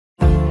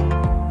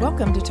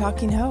Welcome to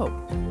Talking Hope,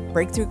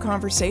 breakthrough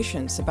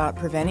conversations about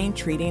preventing,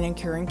 treating, and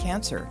curing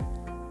cancer.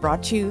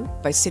 Brought to you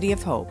by City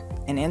of Hope,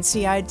 an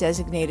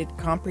NCI-designated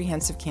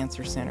comprehensive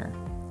cancer center.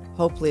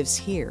 Hope lives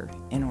here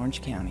in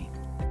Orange County.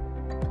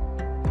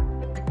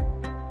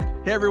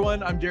 Hey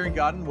everyone, I'm Darren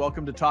Godden.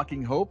 Welcome to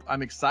Talking Hope.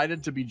 I'm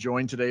excited to be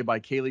joined today by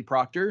Kailey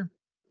Proctor.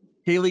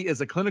 Kailey is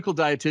a clinical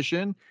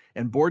dietitian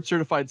and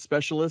board-certified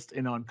specialist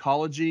in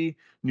oncology,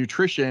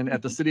 nutrition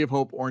at the City of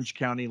Hope Orange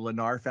County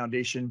Lennar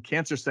Foundation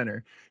Cancer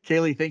Center.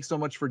 Kailey, thanks so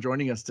much for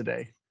joining us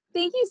today.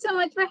 Thank you so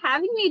much for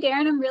having me,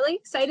 Darren. I'm really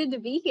excited to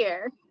be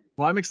here.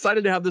 Well, I'm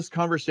excited to have this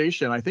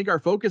conversation. I think our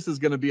focus is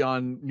going to be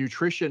on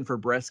nutrition for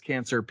breast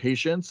cancer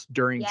patients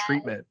during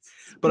treatment.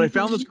 But I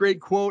found this great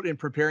quote in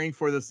preparing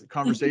for this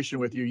conversation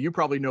with you. You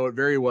probably know it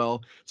very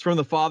well. It's from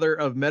the father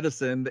of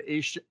medicine,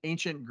 the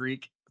ancient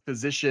Greek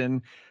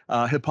physician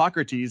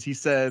Hippocrates. He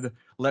said,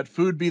 "Let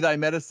food be thy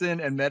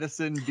medicine and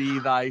medicine be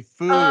thy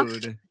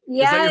food."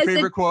 Yes, is that your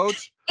favorite quote?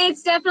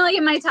 It's definitely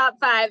in my top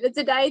 5. It's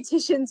a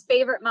dietitian's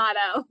favorite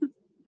motto.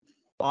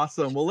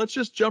 Awesome. Well, let's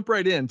just jump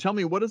right in. Tell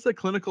me, what does a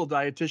clinical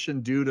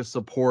dietitian do to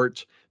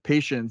support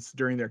patients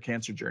during their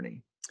cancer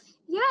journey?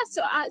 Yeah,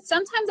 so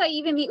sometimes I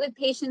even meet with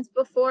patients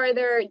before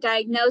they're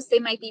diagnosed. They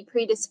might be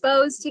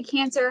predisposed to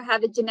cancer,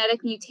 have a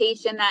genetic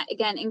mutation that,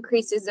 again,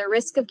 increases their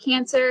risk of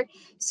cancer.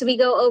 So we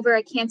go over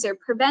a cancer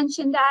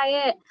prevention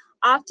diet.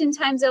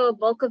 Oftentimes, though, a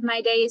bulk of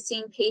my day is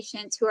seeing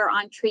patients who are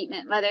on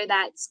treatment, whether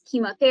that's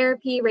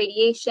chemotherapy,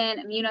 radiation,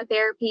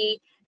 immunotherapy,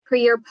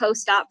 pre or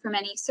post-op from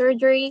any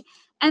surgery.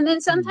 And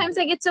then sometimes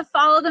I get to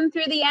follow them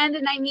through the end,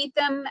 and I meet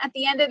them at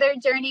the end of their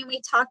journey.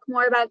 We talk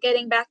more about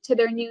getting back to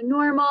their new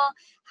normal,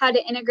 how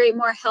to integrate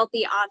more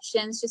healthy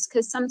options, just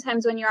because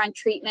sometimes when you're on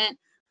treatment,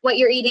 what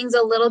you're eating is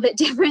a little bit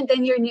different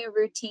than your new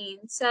routine.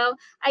 So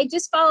I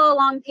just follow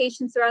along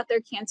patients throughout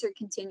their cancer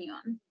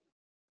continuum.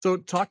 So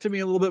talk to me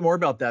a little bit more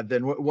about that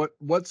then.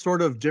 What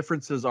sort of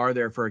differences are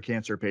there for a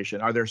cancer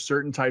patient? Are there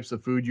certain types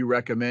of food you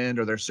recommend?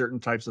 Are there certain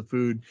types of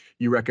food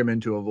you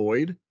recommend to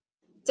avoid?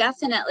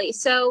 Definitely.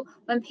 So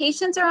when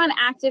patients are on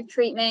active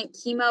treatment,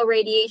 chemo,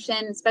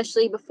 radiation,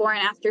 especially before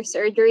and after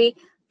surgery,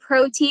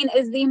 protein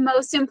is the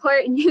most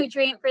important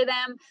nutrient for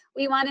them.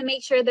 We want to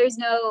make sure there's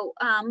no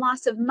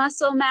loss of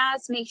muscle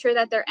mass, make sure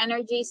that their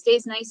energy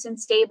stays nice and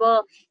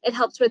stable. It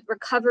helps with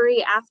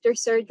recovery after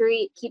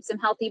surgery, it keeps them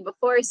healthy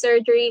before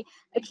surgery.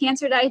 A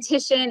cancer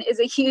dietitian is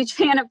a huge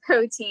fan of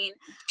protein.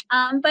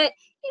 But,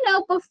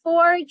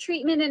 before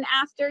treatment and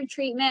after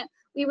treatment,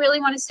 we really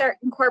want to start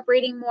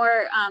incorporating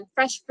more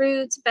fresh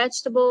fruits,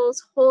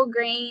 vegetables, whole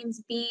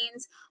grains,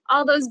 beans,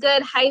 all those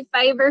good high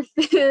fiber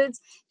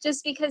foods,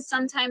 just because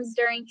sometimes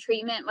during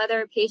treatment,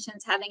 whether a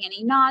patient's having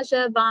any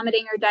nausea,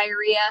 vomiting, or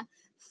diarrhea,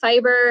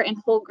 fiber and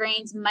whole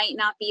grains might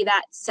not be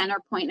that center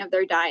point of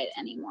their diet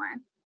anymore.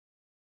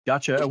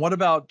 Gotcha. And what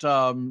about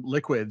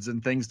liquids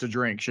and things to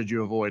drink? Should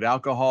you avoid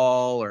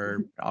alcohol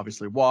or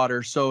obviously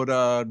water,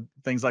 soda,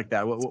 things like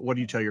that? What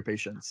do you tell your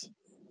patients?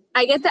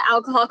 I get the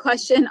alcohol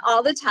question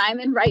all the time,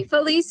 and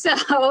rightfully so.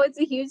 It's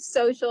a huge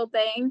social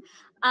thing.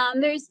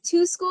 There's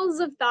 2 schools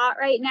of thought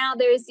right now.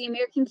 There's the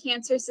American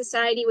Cancer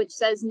Society, which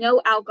says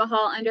no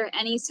alcohol under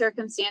any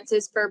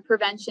circumstances for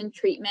prevention,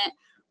 treatment,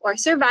 or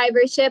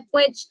survivorship,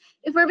 which,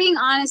 if we're being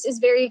honest, is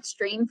very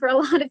extreme for a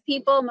lot of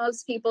people.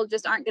 Most people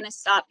just aren't going to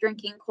stop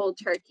drinking cold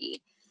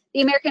turkey.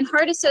 The American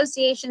Heart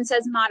Association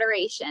says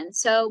moderation.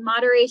 So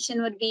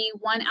moderation would be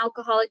 1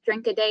 alcoholic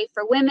drink a day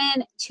for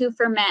women, 2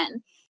 for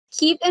men.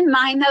 Keep in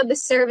mind, though, the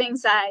serving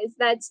size.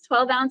 That's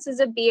 12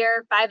 ounces of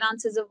beer, 5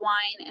 ounces of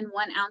wine, and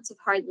 1 ounce of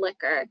hard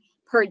liquor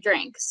per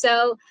drink.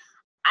 So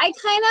I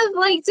kind of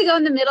like to go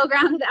in the middle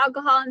ground with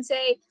alcohol and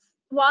say,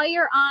 while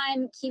you're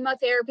on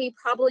chemotherapy,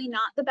 probably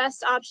not the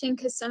best option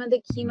because some of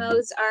the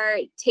chemos are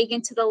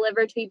taken to the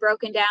liver to be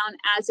broken down,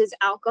 as is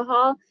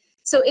alcohol.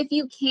 So if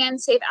you can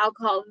save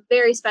alcohol,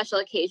 very special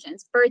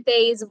occasions,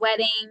 birthdays,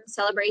 weddings,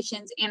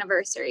 celebrations,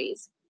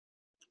 anniversaries.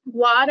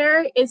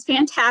 Water is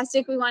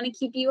fantastic. We want to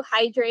keep you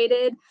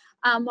hydrated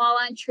while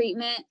on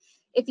treatment.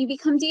 If you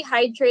become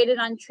dehydrated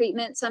on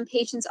treatment, some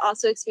patients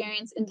also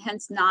experience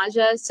intense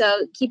nausea.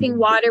 So keeping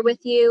water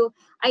with you.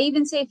 I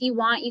even say if you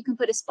want, you can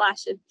put a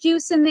splash of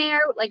juice in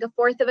there, like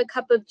 1/4 of a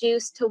cup of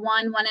juice to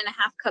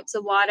 1.5 cups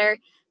of water,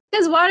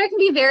 because water can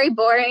be very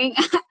boring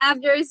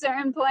after a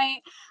certain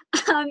point.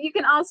 You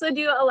can also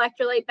do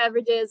electrolyte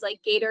beverages like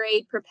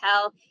Gatorade,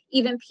 Propel,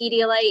 even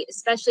Pedialyte,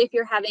 especially if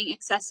you're having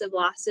excessive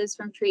losses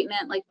from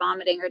treatment like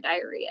vomiting or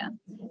diarrhea.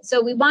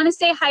 So we want to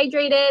stay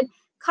hydrated.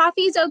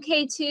 Coffee is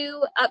okay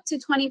too. Up to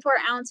 24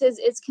 ounces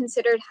is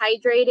considered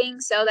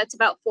hydrating. So that's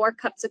about 4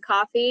 cups of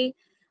coffee.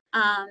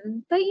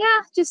 But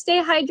yeah, just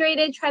stay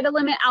hydrated. Try to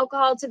limit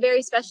alcohol to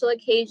very special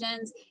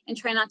occasions and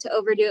try not to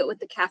overdo it with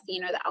the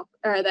caffeine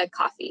or the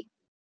coffee.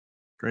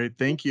 Great,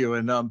 thank you.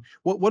 And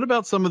what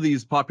about some of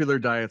these popular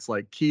diets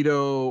like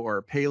keto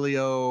or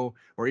paleo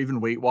or even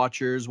Weight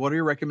Watchers? What are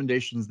your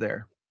recommendations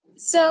there?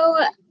 So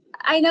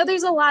I know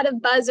there's a lot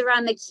of buzz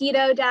around the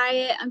keto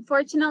diet.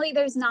 Unfortunately,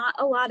 there's not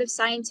a lot of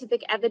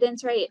scientific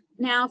evidence right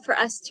now for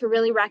us to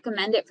really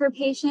recommend it for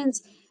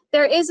patients.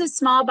 there is a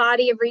small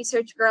body of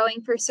research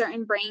growing for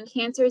certain brain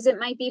cancers. It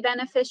might be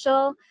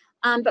beneficial.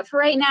 But for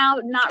right now,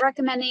 not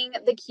recommending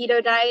the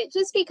keto diet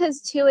just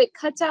because too, it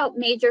cuts out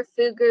major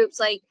food groups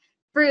like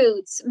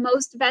fruits,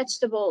 most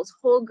vegetables,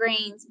 whole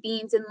grains,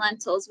 beans, and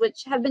lentils,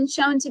 which have been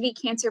shown to be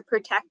cancer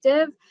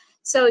protective.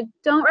 So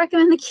don't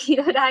recommend the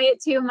keto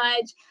diet too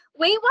much.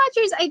 Weight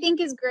Watchers, I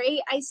think, is great.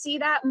 I see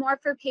that more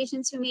for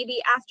patients who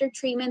maybe after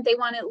treatment, they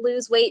want to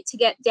lose weight to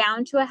get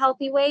down to a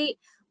healthy weight.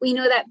 We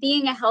know that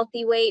being a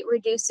healthy weight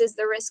reduces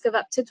the risk of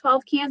up to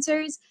 12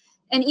 cancers.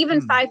 And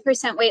even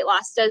 5% weight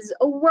loss does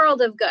a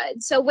world of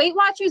good. So Weight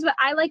Watchers, what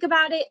I like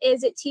about it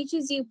is it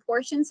teaches you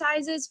portion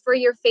sizes for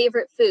your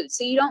favorite food.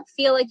 So you don't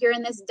feel like you're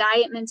in this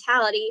diet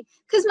mentality,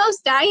 because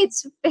most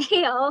diets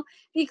fail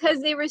because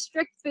they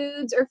restrict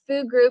foods or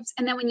food groups.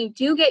 And then when you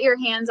do get your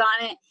hands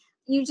on it,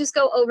 you just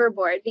go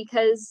overboard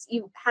because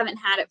you haven't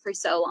had it for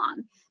so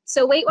long.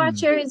 So Weight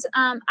Watchers,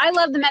 I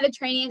love the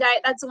Mediterranean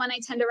diet. That's the one I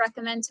tend to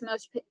recommend to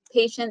most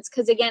patients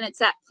because, again, it's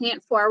that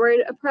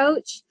plant-forward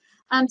approach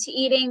to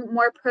eating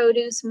more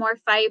produce, more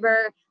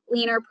fiber,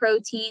 leaner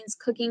proteins,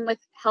 cooking with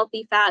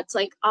healthy fats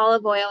like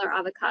olive oil or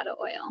avocado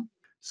oil.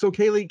 So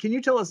Kailey, can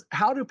you tell us,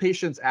 how do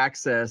patients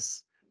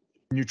access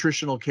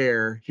nutritional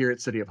care here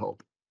at City of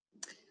Hope?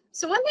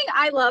 So one thing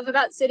I love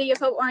about City of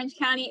Hope Orange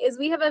County is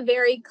we have a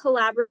very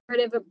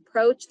collaborative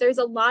approach. There's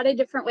a lot of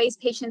different ways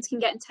patients can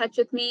get in touch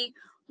with me.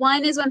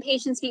 One is when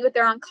patients meet with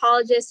their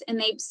oncologist and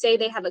they say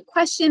they have a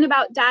question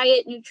about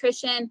diet,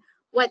 nutrition,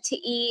 what to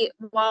eat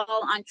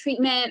while on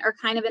treatment or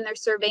kind of in their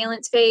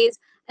surveillance phase.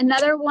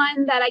 Another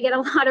one that I get a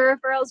lot of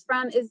referrals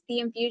from is the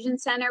infusion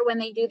center. When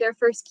they do their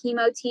first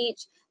chemo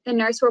teach, the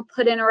nurse will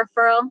put in a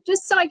referral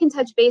just so I can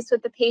touch base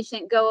with the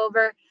patient, go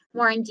over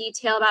more in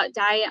detail about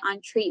diet on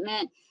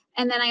treatment.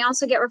 And then I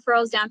also get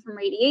referrals down from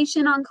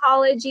radiation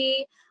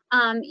oncology.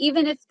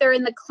 Even if they're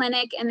in the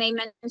clinic and they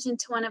mention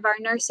to one of our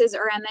nurses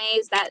or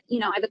MAs that,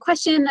 I have a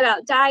question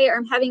about diet or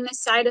I'm having this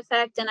side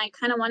effect and I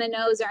kind of want to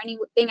know, is there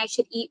anything I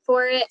should eat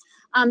for it?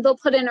 They'll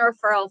put in a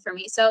referral for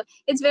me. So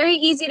it's very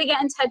easy to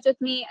get in touch with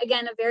me.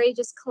 Again, a very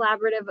just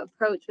collaborative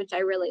approach, which I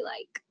really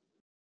like.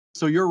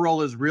 So your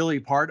role is really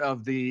part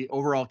of the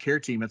overall care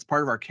team. It's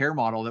part of our care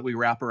model that we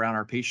wrap around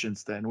our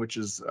patients then, which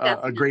is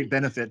a great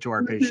benefit to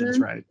our patients,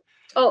 right?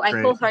 Oh, I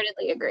Great.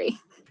 wholeheartedly agree.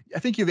 I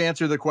think you've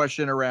answered the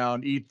question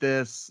around eat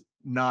this,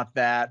 not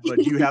that, but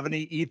do you have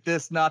any eat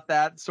this, not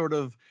that sort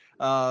of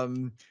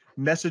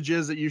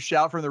messages that you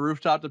shout from the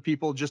rooftop to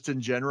people just in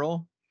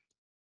general?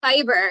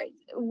 Fiber.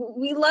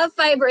 We love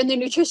fiber in the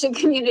nutrition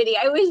community.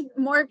 I wish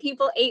more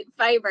people ate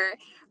fiber.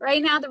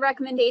 Right now, the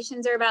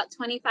recommendations are about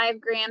 25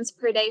 grams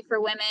per day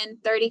for women,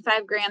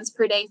 35 grams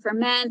per day for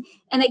men.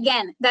 And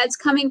again, that's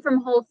coming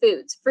from whole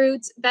foods,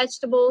 fruits,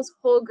 vegetables,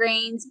 whole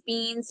grains,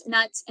 beans,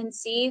 nuts, and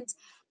seeds.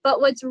 But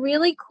what's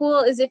really cool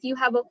is if you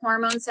have a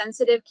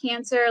hormone-sensitive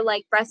cancer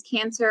like breast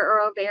cancer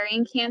or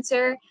ovarian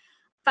cancer,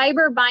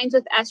 fiber binds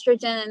with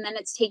estrogen and then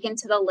it's taken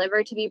to the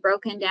liver to be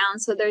broken down.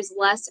 So there's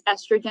less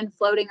estrogen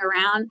floating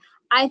around.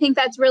 I think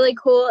that's really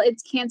cool.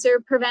 It's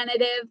cancer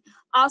preventative.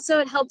 Also,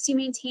 it helps you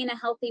maintain a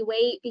healthy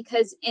weight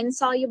because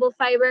insoluble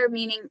fiber,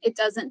 meaning it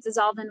doesn't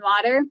dissolve in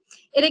water,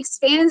 it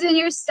expands in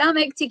your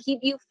stomach to keep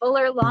you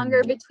fuller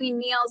longer between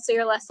meals. So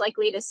you're less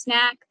likely to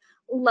snack.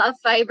 Love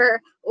fiber.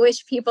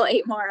 Wish people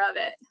ate more of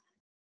it.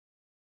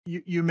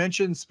 You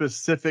mentioned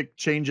specific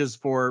changes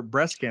for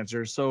breast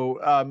cancer. So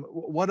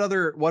what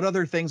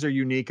other things are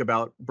unique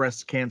about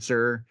breast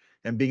cancer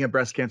and being a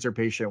breast cancer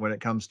patient when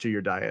it comes to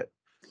your diet?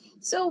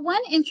 So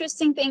one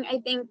interesting thing I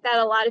think that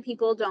a lot of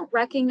people don't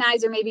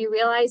recognize or maybe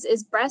realize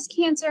is breast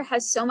cancer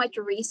has so much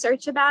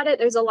research about it.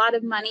 There's a lot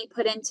of money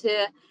put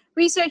into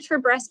research for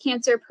breast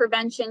cancer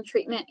prevention,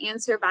 treatment,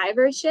 and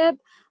survivorship.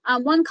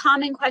 One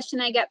common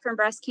question I get from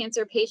breast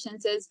cancer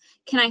patients is,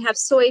 can I have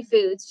soy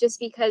foods? Just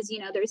because,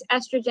 there's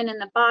estrogen in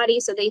the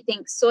body, so they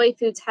think soy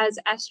foods has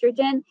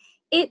estrogen.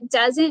 It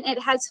doesn't. It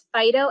has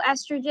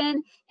phytoestrogen.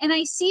 And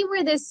I see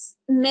where this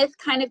myth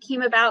kind of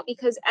came about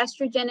because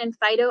estrogen and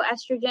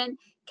phytoestrogen,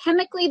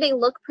 chemically, they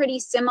look pretty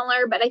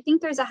similar, but I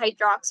think there's a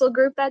hydroxyl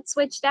group that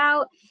switched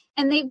out.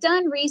 And they've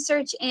done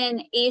research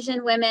in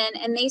Asian women,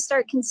 and they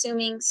start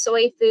consuming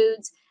soy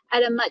foods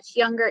at a much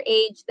younger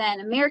age than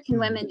American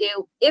women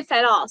do, if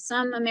at all.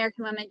 Some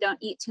American women don't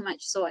eat too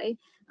much soy,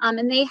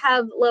 and they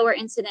have lower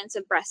incidence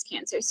of breast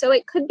cancer. So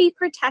it could be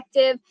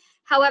protective.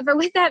 However,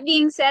 with that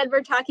being said,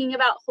 we're talking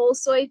about whole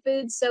soy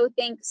foods. So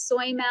think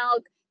soy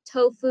milk,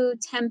 tofu,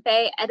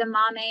 tempeh,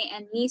 edamame,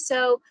 and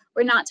miso.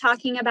 We're not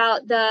talking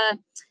about the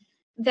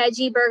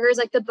veggie burgers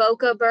like the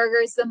Boca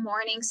burgers, the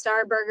Morning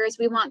Star burgers.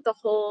 We want the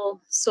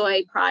whole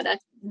soy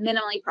product,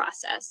 minimally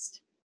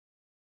processed.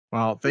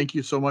 Wow, thank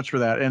you so much for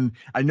that. And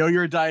I know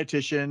you're a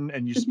dietitian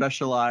and you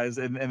specialize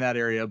in that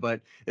area,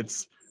 but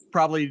it's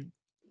probably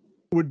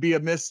would be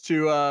amiss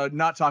to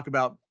not talk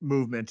about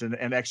movement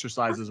and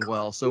exercise as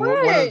well. So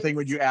what other thing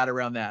would you add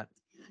around that?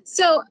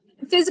 So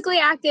physically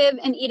active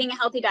and eating a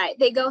healthy diet,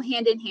 they go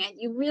hand in hand.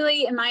 You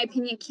really, in my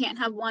opinion, can't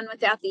have one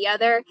without the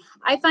other.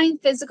 I find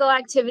physical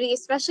activity,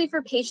 especially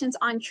for patients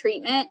on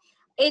treatment,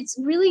 it's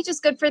really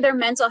just good for their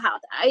mental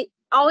health.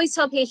 always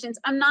tell patients,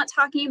 I'm not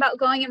talking about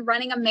going and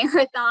running a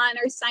marathon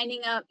or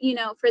signing up,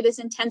 for this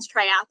intense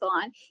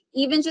triathlon.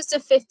 Even just a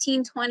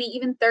 15, 20,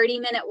 even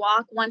 30-minute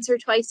walk once or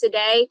twice a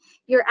day,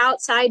 you're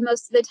outside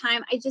most of the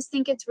time. I just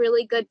think it's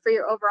really good for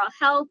your overall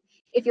health.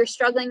 If you're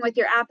struggling with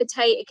your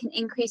appetite, it can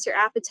increase your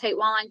appetite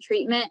while on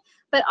treatment,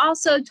 but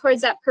also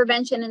towards that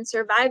prevention and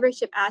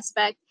survivorship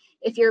aspect.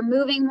 If you're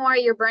moving more,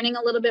 you're burning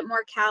a little bit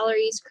more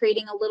calories,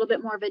 creating a little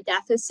bit more of a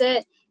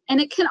deficit. And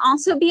it can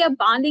also be a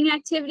bonding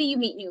activity. You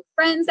meet new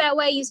friends that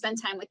way. You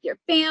spend time with your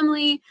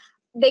family.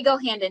 They go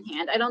hand in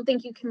hand. I don't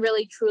think you can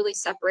really truly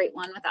separate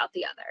one without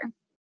the other.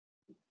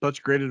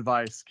 Such great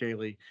advice,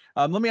 Kailey.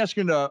 Let me ask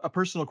you a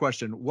personal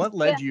question. What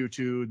led you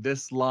to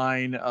this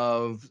line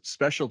of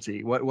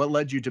specialty? What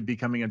led you to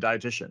becoming a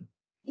dietitian?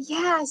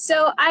 Yeah,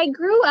 so I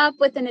grew up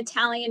with an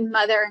Italian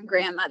mother and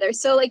grandmother.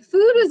 So like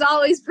food was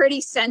always pretty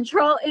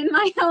central in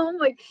my home.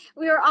 Like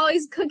we were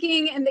always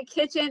cooking in the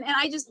kitchen, and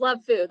I just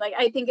love food. Like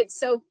I think it's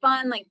so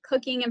fun, like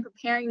cooking and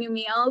preparing new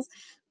meals.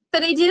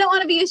 But I didn't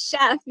want to be a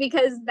chef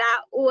because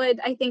that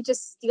would, I think,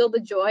 just steal the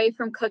joy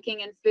from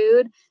cooking and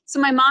food. So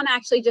my mom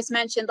actually just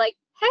mentioned like,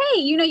 hey,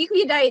 you can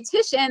be a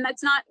dietitian.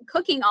 That's not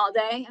cooking all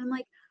day. And I'm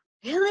like,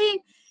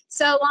 really?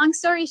 So long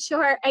story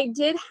short, I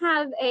did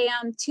have a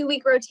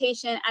 2-week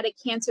rotation at a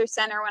cancer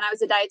center when I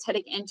was a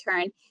dietetic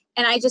intern,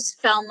 and I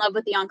just fell in love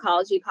with the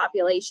oncology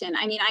population.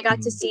 I mean, I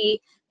got to see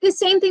the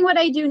same thing what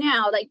I do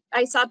now. Like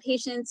I saw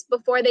patients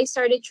before they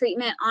started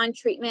treatment, on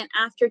treatment,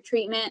 after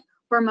treatment,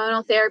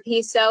 hormonal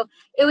therapy. So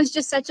it was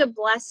just such a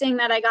blessing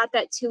that I got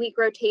that 2-week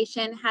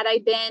rotation. Had I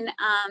been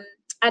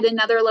at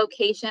another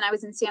location, I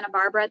was in Santa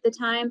Barbara at the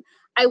time,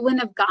 I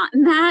wouldn't have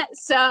gotten that.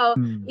 So,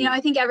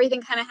 I think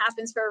everything kind of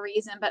happens for a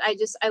reason, but I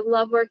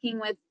love working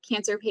with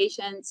cancer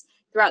patients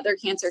throughout their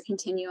cancer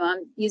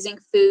continuum, using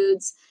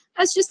foods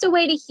as just a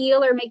way to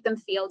heal or make them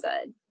feel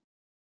good.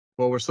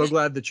 Well, we're so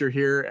glad that you're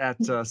here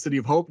at City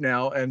of Hope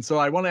now. And so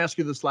I want to ask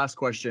you this last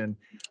question.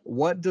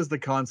 What does the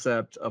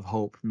concept of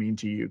hope mean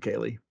to you,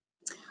 Kailey?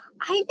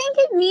 I think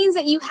it means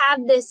that you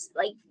have this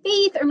like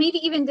faith or maybe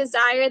even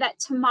desire that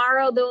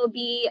tomorrow there will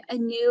be a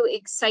new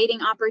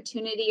exciting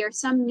opportunity or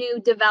some new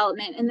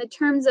development. In the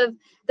terms of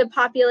the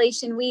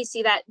population, we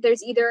see that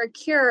there's either a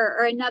cure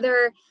or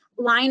another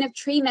line of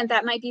treatment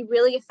that might be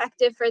really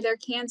effective for their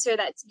cancer,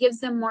 that gives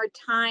them more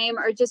time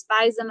or just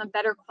buys them a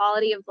better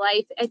quality of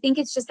life. I think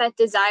it's just that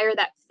desire,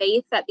 that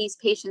faith that these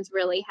patients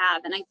really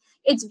have. And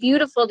it's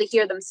beautiful to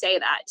hear them say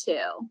that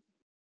too.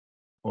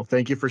 Well,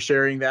 thank you for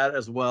sharing that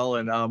as well.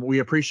 And we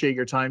appreciate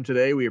your time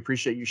today. We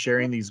appreciate you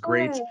sharing these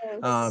great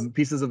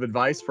pieces of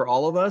advice for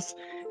all of us.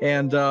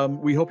 And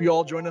we hope you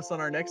all join us on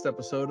our next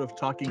episode of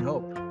Talking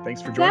Hope.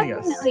 Thanks for joining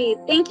us. Definitely.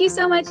 Thank you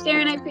so much,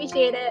 Darren. I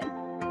appreciate it.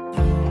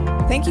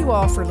 Thank you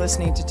all for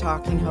listening to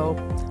Talking Hope,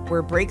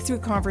 where breakthrough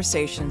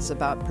conversations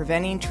about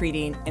preventing,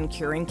 treating, and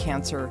curing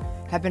cancer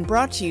have been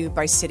brought to you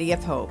by City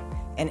of Hope,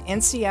 an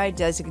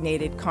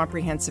NCI-designated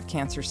comprehensive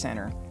cancer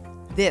center.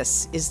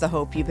 This is the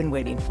hope you've been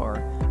waiting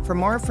for. For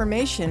more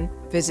information,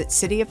 visit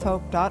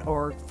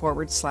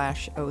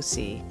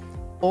cityofhope.org/OC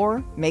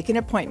or make an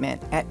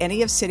appointment at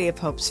any of City of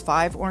Hope's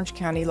 5 Orange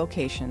County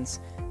locations,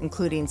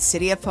 including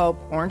City of Hope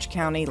Orange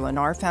County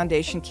Lennar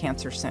Foundation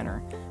Cancer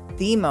Center,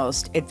 the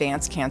most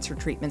advanced cancer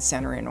treatment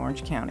center in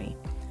Orange County.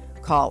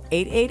 Call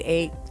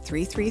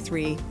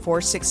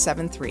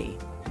 888-333-4673.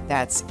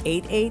 That's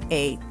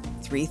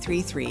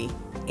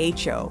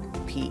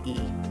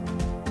 888-333-HOPE.